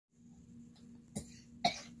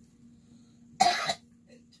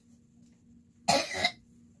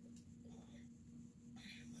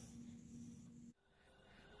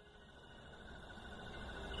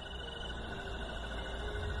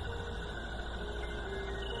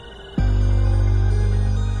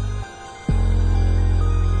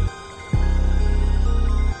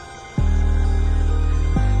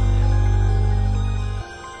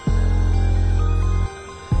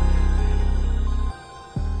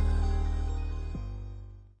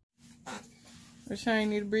Rashawn, you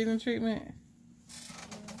need a breathing treatment?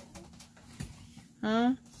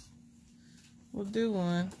 Huh? We'll do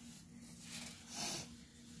one.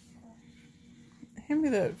 Hand me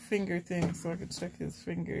that finger thing so I can check his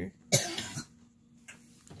finger.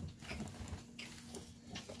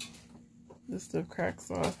 This stuff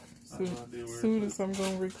cracks off soon as I'm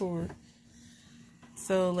going to record.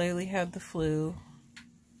 So Laylee had the flu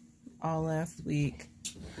all last week.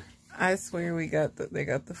 I swear they got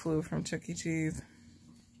the flu from Chuck E. Cheese.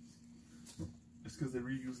 It's because they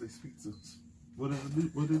reuse their pizzas. What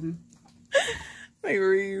did they do? They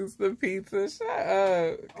reused the pizza. Shut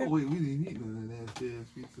up. Oh wait, we didn't eat none of that nasty ass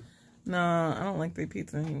pizza. No, I don't like their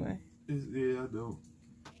pizza anyway. Yeah, I don't.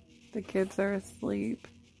 The kids are asleep.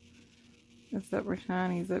 Except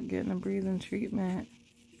Rashawn, he's up getting a breathing treatment.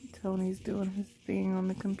 Tony's doing his thing on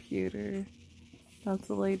the computer. About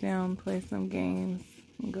to lay down, play some games,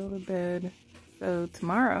 and go to bed. So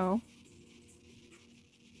tomorrow.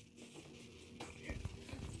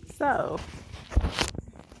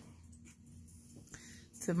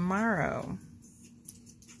 Tomorrow,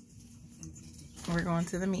 we're going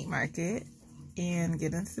to the meat market and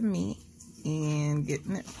getting some meat and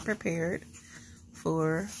getting it prepared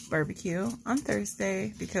for barbecue on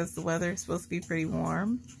Thursday because the weather is supposed to be pretty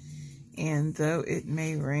warm. And though it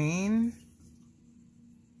may rain,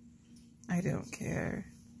 I don't care.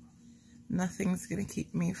 Nothing's gonna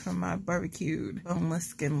keep me from my barbecued, boneless,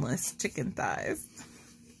 skinless chicken thighs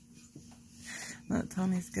that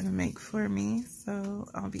Tony's gonna make for me. So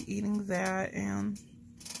I'll be eating that, and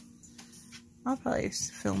I'll probably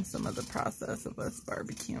film some of the process of us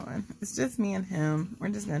barbecuing. It's just me and him. We're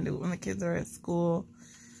just gonna do it when the kids are at school.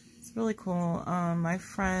 It's really cool. My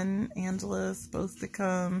friend Angela is supposed to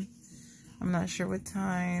come. I'm not sure what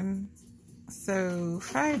time. So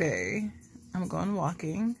Friday, I'm going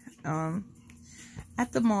walking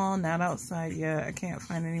at the mall, not outside yet. I can't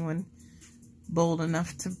find anyone bold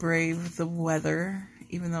enough to brave the weather,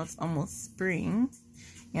 even though it's almost spring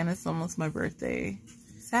and it's almost my birthday.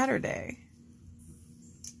 Saturday,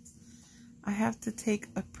 I have to take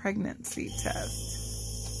a pregnancy test.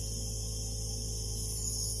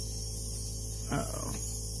 Uh-oh.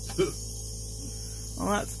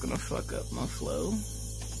 Well, that's gonna fuck up my flow.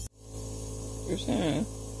 You're saying?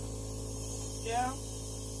 Yeah.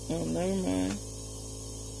 Oh, never mind.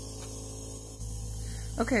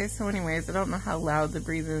 Okay, so anyways, I don't know how loud the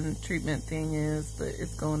breathing treatment thing is, but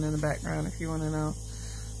it's going in the background if you want to know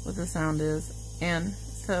what the sound is. And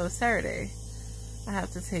so Saturday, I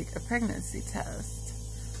have to take a pregnancy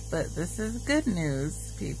test. But this is good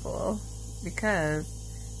news, people, because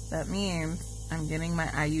that means I'm getting my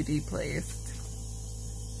IUD placed.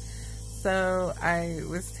 So I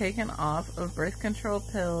was taken off of birth control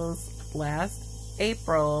pills last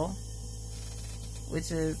April,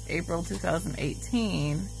 which is April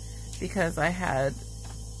 2018, because I had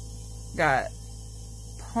got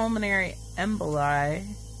pulmonary emboli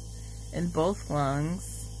in both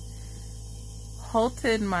lungs,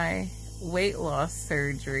 halted my weight loss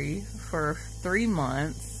surgery for 3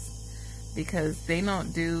 months because they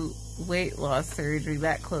don't do weight loss surgery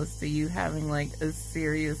that close to you having like a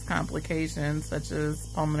serious complication such as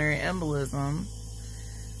pulmonary embolism.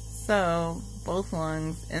 So both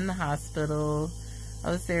lungs in the hospital. I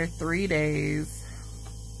was there 3 days,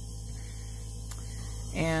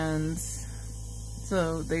 and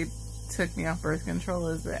so they took me off birth control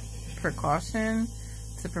as a precaution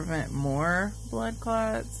to prevent more blood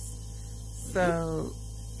clots. So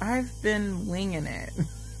I've been winging it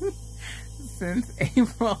since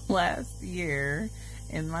April last year,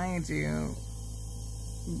 and mind you,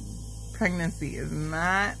 pregnancy is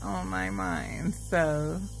not on my mind.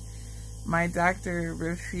 So my doctor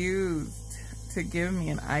refused to give me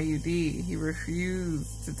an IUD. He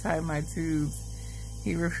refused to tie my tubes.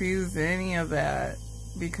 He refused any of that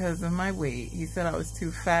because of my weight. He said I was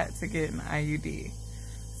too fat to get an IUD.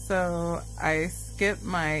 So I skipped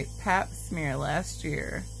my pap smear last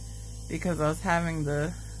year because I was having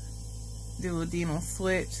the duodenal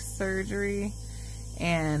switch surgery.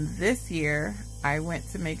 And this year I went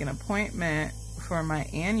to make an appointment for my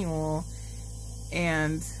annual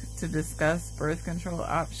and to discuss birth control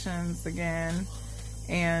options again,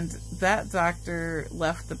 and that doctor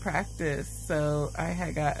left the practice, so I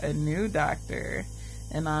had got a new doctor,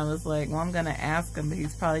 and I was like, well, I'm gonna ask him, but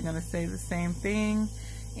he's probably gonna say the same thing.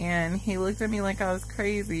 And he looked at me like I was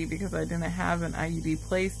crazy because I didn't have an IUD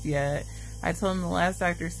placed yet. I told him the last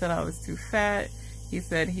doctor said I was too fat. He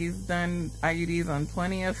said he's done IUDs on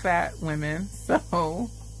plenty of fat women, so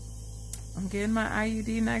I'm getting my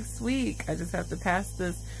IUD next week. I just have to pass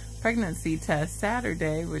this pregnancy test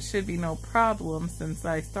Saturday, which should be no problem since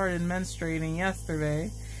I started menstruating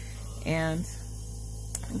yesterday. And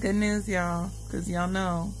good news, y'all, because y'all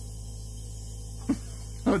know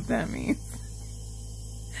what that means.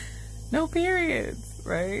 No periods,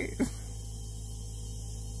 right?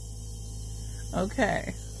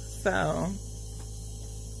 Okay, so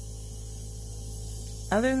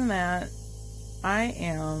other than that, I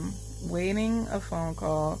am waiting a phone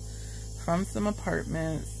call from some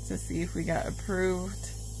apartments to see if we got approved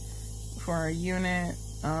for a unit.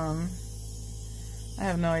 I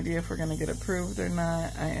have no idea if we're going to get approved or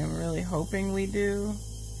not. I am really hoping we do.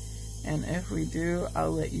 And if we do,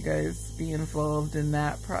 I'll let you guys be involved in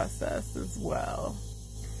that process as well.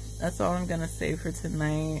 That's all I'm going to say for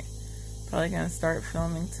tonight. Probably going to start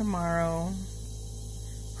filming tomorrow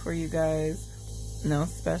for you guys. No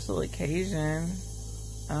special occasion.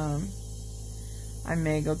 I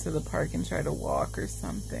may go to the park and try to walk or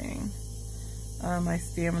something. My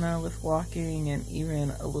stamina with walking and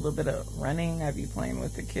even a little bit of running, I be playing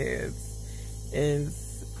with the kids,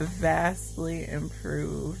 is vastly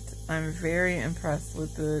improved. I'm very impressed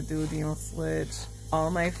with the duodenal switch. All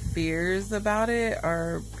my fears about it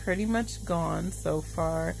are pretty much gone so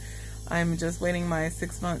far. I'm just waiting my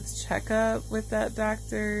 6 months checkup with that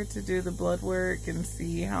doctor to do the blood work and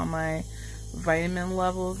see how my vitamin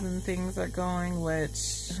levels and things are going,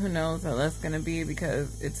 which who knows how that's going to be,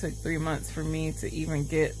 because it took 3 months for me to even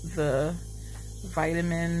get the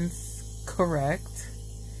vitamins correct.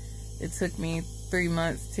 It took me 3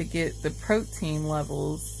 months to get the protein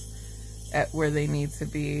levels at where they need to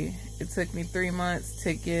be. It took me 3 months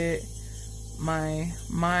to get my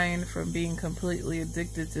mind from being completely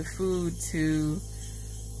addicted to food to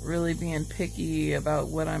really being picky about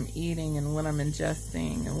what I'm eating and what I'm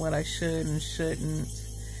ingesting and what I should and shouldn't.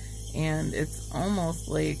 And it's almost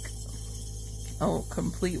like a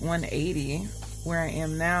complete 180 where I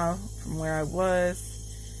am now from where I was.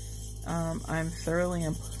 I'm thoroughly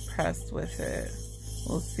impressed with it.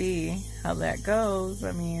 We'll see how that goes.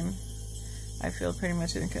 I mean, I feel pretty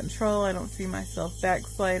much in control. I don't see myself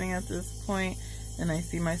backsliding at this point, and I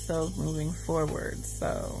see myself moving forward.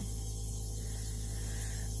 So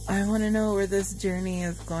I want to know where this journey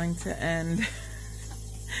is going to end.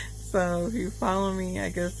 So if you follow me, I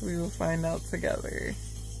guess we will find out together.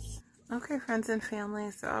 Okay, friends and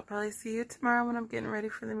family, so I'll probably see you tomorrow when I'm getting ready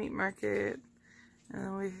for the meat market. And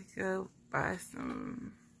then we could go buy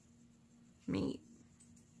some meat.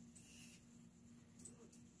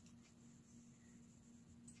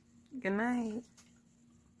 Good night.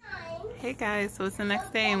 Hey guys, so it's the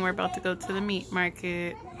next day and we're about to go to the meat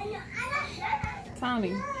market.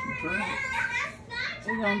 Tony,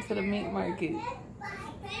 we're going to the meat market.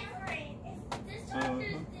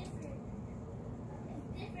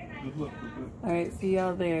 Alright, see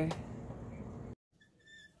y'all there.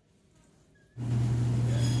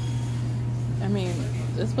 I mean,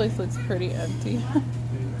 this place looks pretty empty.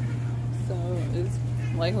 So it's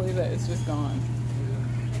likely that it's just gone.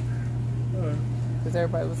 Because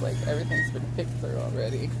everybody was like, everything's been picked through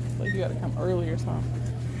already. Like, you gotta come early or something.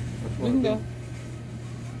 We can go.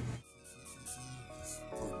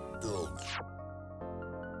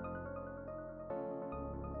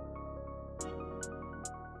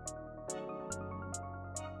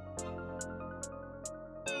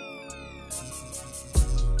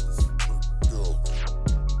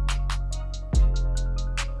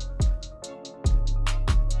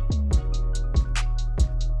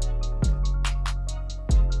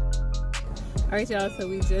 Alright y'all, so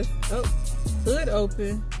we just, hood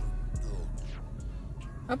open.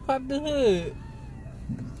 I popped the hood.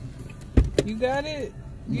 You got it?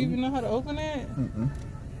 You even know how to open it?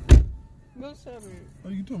 Go shove it. Oh,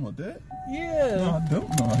 you talking about that? Yeah. No, I don't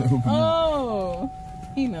know how to open it. Oh,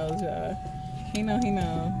 he knows, y'all. He know.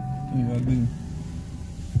 Yeah, I do.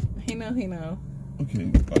 He know. Okay,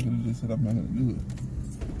 I could have just said I'm not gonna do it.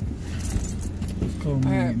 Just told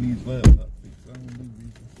me Alright. he needs laptop fix. I don't do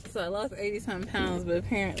research. So I lost 80-something pounds, but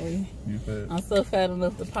apparently You fat? I'm still fat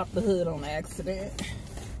enough to pop the hood on accident.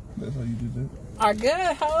 That's how you did that? I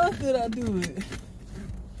got, how else did I do it?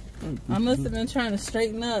 I must have been trying to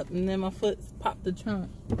straighten up and then my foot popped the trunk.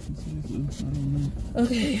 I don't know.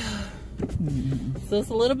 Okay. So it's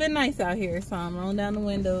a little bit nice out here, so I'm rolling down the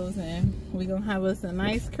windows and we're gonna have us a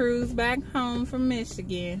nice cruise back home from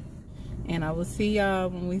Michigan. And I will see y'all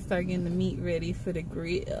when we start getting the meat ready for the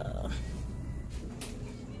grill.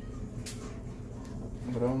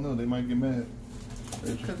 But I don't know, they might get mad.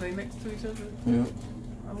 Because they next to each other? Yeah.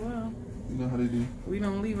 Oh well. You know how they do. We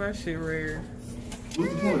don't leave our shit rare.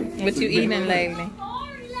 What's the point? What you eating lately?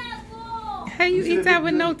 How you eat that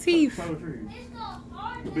with no teeth?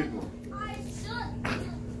 The big one.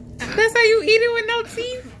 That's how you eat it with no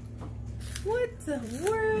teeth? What the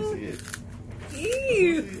world? You see it?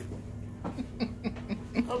 Ew.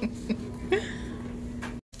 Come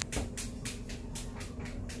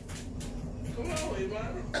on,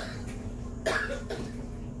 everybody.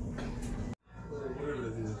 Whatever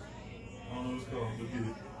that is. I don't know what it's called. Look at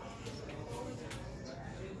it.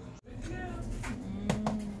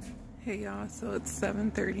 Hey y'all, so it's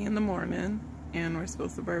 7:30 in the morning and we're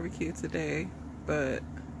supposed to barbecue today, but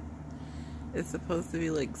it's supposed to be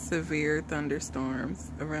like severe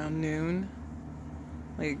thunderstorms around noon,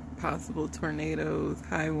 like possible tornadoes,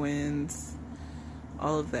 high winds,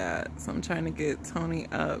 all of that. So I'm trying to get Tony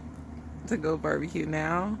up to go barbecue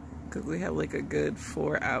now because we have like a good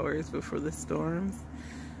 4 hours before the storms,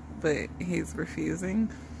 but he's refusing.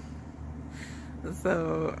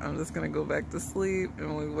 So I'm just gonna go back to sleep,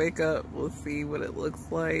 and when we wake up we'll see what it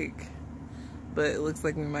looks like, but it looks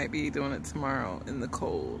like we might be doing it tomorrow in the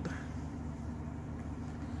cold.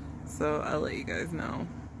 So I'll let you guys know.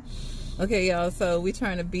 Okay y'all, so we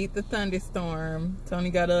trying to beat the thunderstorm. Tony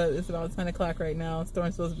got up, it's about 10 o'clock right now.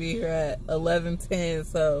 Storm's supposed to be here at 11:10,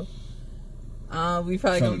 so we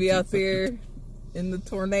probably gonna be out there in the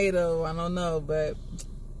tornado, I don't know, but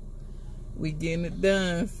we getting it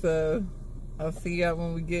done. So I'll see y'all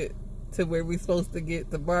when we get to where we're supposed to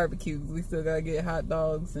get the barbecue. We still gotta get hot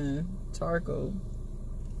dogs and charcoal.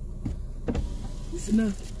 It's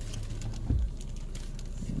enough.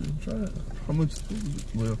 Try it. How much is it?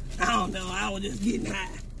 Well, I don't know. I was just getting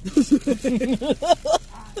high. just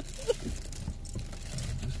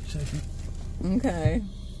check it. Okay.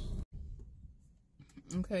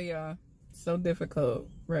 Okay, y'all. So difficult,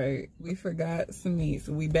 right? We forgot some meat,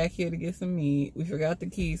 so we back here to get some meat. We forgot the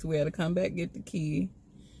key, so we had to come back get the key.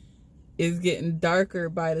 It's getting darker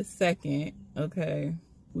by the second. Okay,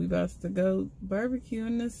 we about to go barbecue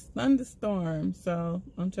in this thunderstorm, so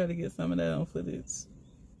I'm trying to get some of that on footage.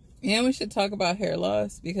 And we should talk about hair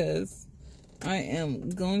loss because I am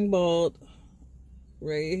going bald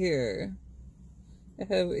right here. I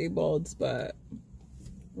have a bald spot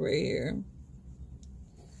right here.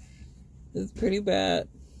 It's pretty bad.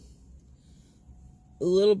 A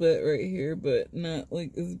little bit right here, but not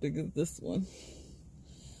like as big as this one.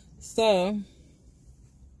 So,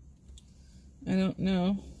 I don't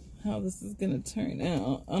know how this is gonna turn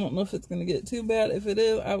out. I don't know if it's gonna get too bad. If it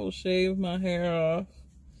is, I will shave my hair off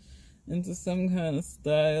into some kind of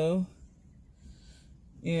style.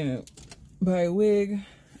 Yeah, buy a wig.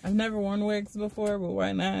 I've never worn wigs before, but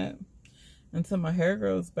why not? Until my hair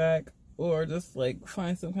grows back. Or just like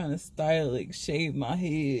find some kind of style, like shave my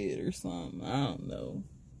head or something. I don't know.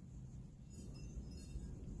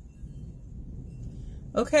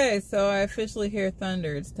 Okay, so I officially hear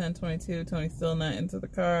thunder. It's 10:22. Tony's still not into the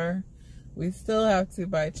car. We still have to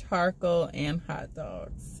buy charcoal and hot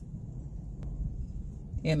dogs.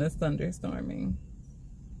 And it's thunderstorming.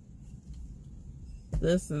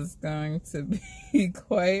 This is going to be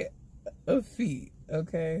quite a feat.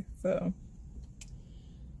 Okay, so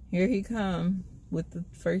here he come with the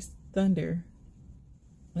first thunder.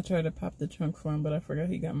 I tried to pop the trunk for him, but I forgot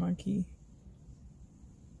he got my key.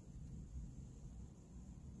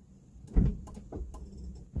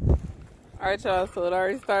 Alright y'all, so it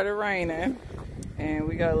already started raining and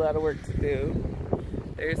we got a lot of work to do.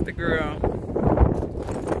 There's the grill.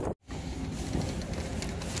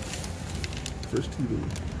 First two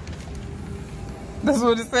days. That's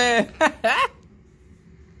what it said.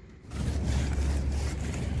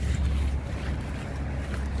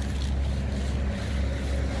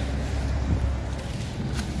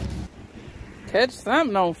 Catch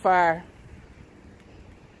something on fire.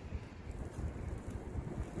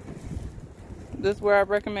 This is where I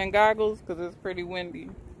recommend goggles because it's pretty windy.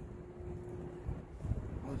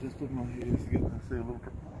 I'll just put my head together and say a little.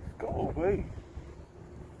 Go away.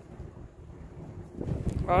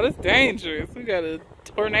 Oh, that's dangerous. We got a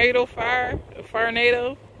tornado fire, a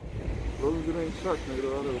firenado. As long as it ain't Sharknado,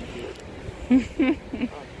 I don't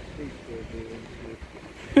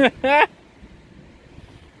care.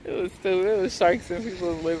 It was sharks in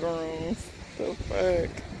people's living rooms. So fuck.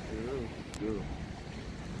 Yeah.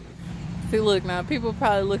 See, look now, people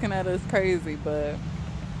probably looking at us crazy, but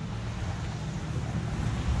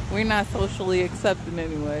we're not socially accepted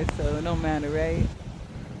anyway, so it don't matter, right?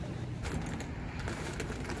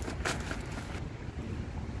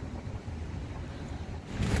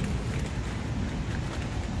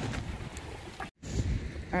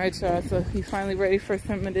 Alright y'all, so he's finally ready for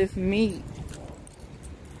some of this meat.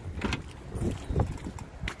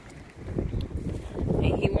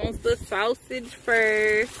 And he wants the sausage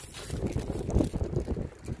first.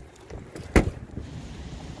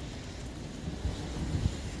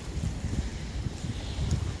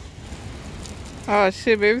 Oh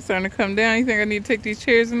shit, baby's starting to come down. You think I need to take these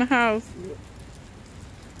chairs in the house?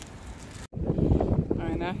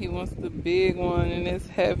 Alright, now he wants the big one and it's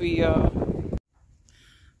heavy, y'all.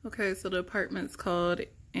 Okay, so the apartment's called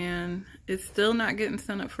and it's still not getting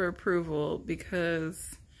sent up for approval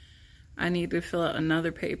because I need to fill out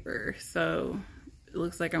another paper. So it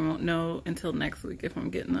looks like I won't know until next week if I'm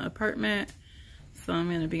getting the apartment. So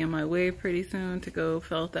I'm gonna be on my way pretty soon to go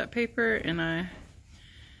fill out that paper, and I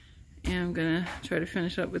am gonna try to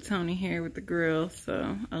finish up with Tony here with the grill.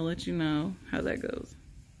 So I'll let you know how that goes.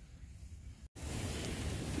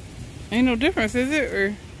 Ain't no difference, is it?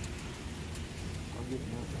 Or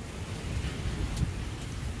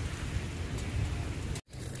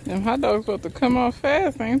them hot dogs about to come off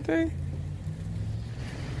fast, ain't they?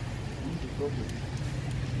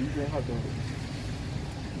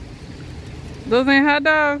 Those ain't hot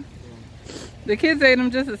dogs? The kids ate them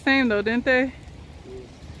just the same though, didn't they?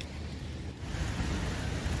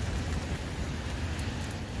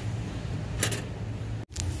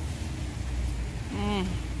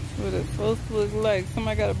 What it's supposed to look like.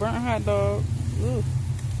 Somebody got a burnt hot dog. Ooh.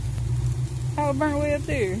 How it burnt way up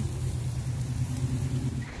there?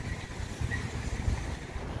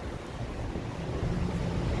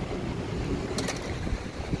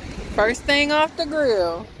 First thing off the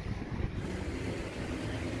grill.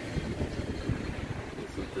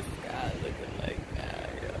 This is what the sky looking like now,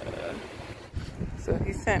 yeah. So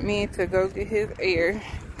he sent me to go get his air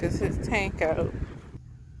because his tank out.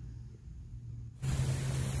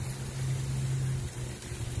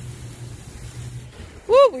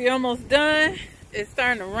 Woo, we almost done. It's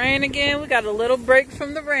starting to rain again. We got a little break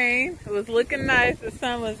from the rain. It was looking nice. The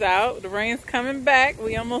sun was out. The rain's coming back.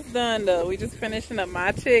 We almost done though. We just finishing up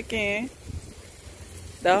my chicken.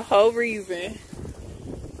 The whole reason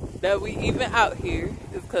that we even out here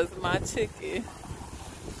is because of my chicken.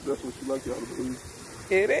 That's what you like, y'all to believe.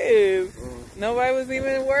 It is. Nobody was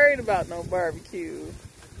even worried about no barbecue.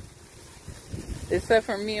 Except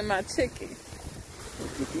for me and my chicken.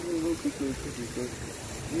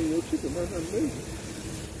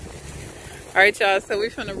 Alright y'all, so we're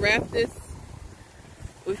finna wrap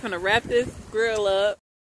this grill up.